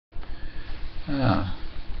Ah,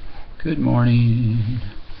 good morning.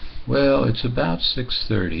 Well, it's about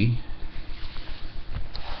 6:30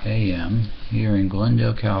 a.m. here in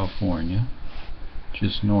Glendale, California,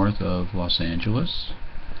 just north of Los Angeles.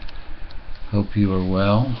 Hope you are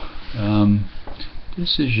well.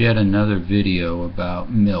 This is yet another video about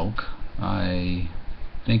milk. I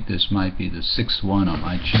think this might be the sixth one on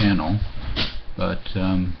my channel, but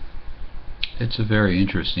it's a very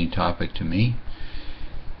interesting topic to me.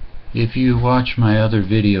 If you watch my other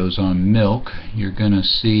videos on milk, you're going to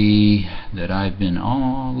see that I've been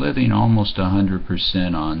living almost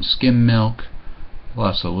 100% on skim milk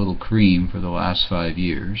plus a little cream for the last 5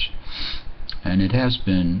 years, and it has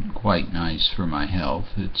been quite nice for my health.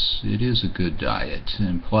 It is a good diet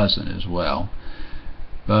and pleasant as well,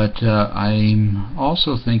 but I'm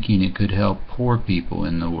also thinking it could help poor people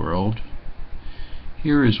in the world.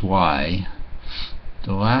 Here is why.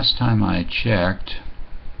 The last time I checked,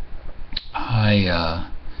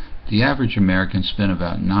 the average American spent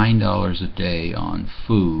about $9 a day on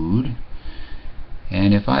food,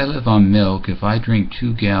 and if I live on milk, if I drink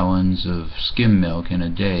 2 gallons of skim milk in a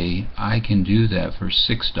day, I can do that for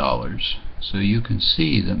 $6. So you can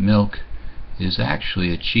see that milk is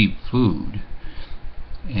actually a cheap food,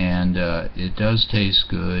 and it does taste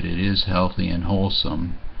good, it is healthy and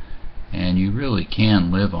wholesome, and you really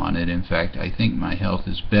can live on it. In fact, I think my health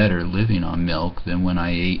is better living on milk than when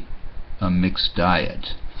I ate a mixed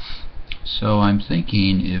diet. So I'm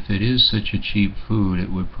thinking, if it is such a cheap food,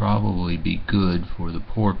 it would probably be good for the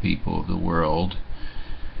poor people of the world.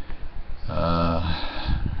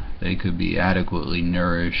 They could be adequately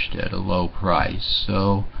nourished at a low price.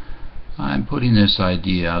 So I'm putting this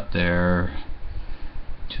idea out there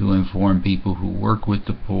to inform people who work with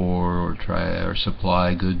the poor, or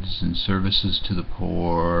supply goods and services to the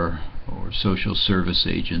poor, or social service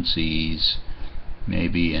agencies.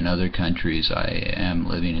 Maybe in other countries, I am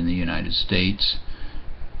living in the United States,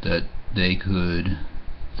 that they could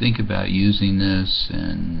think about using this,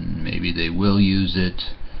 and maybe they will use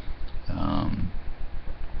it.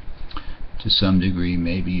 To some degree,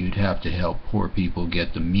 maybe you'd have to help poor people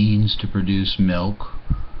get the means to produce milk,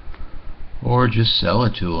 or just sell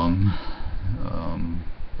it to them.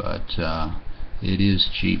 But it is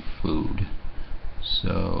cheap food.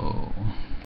 So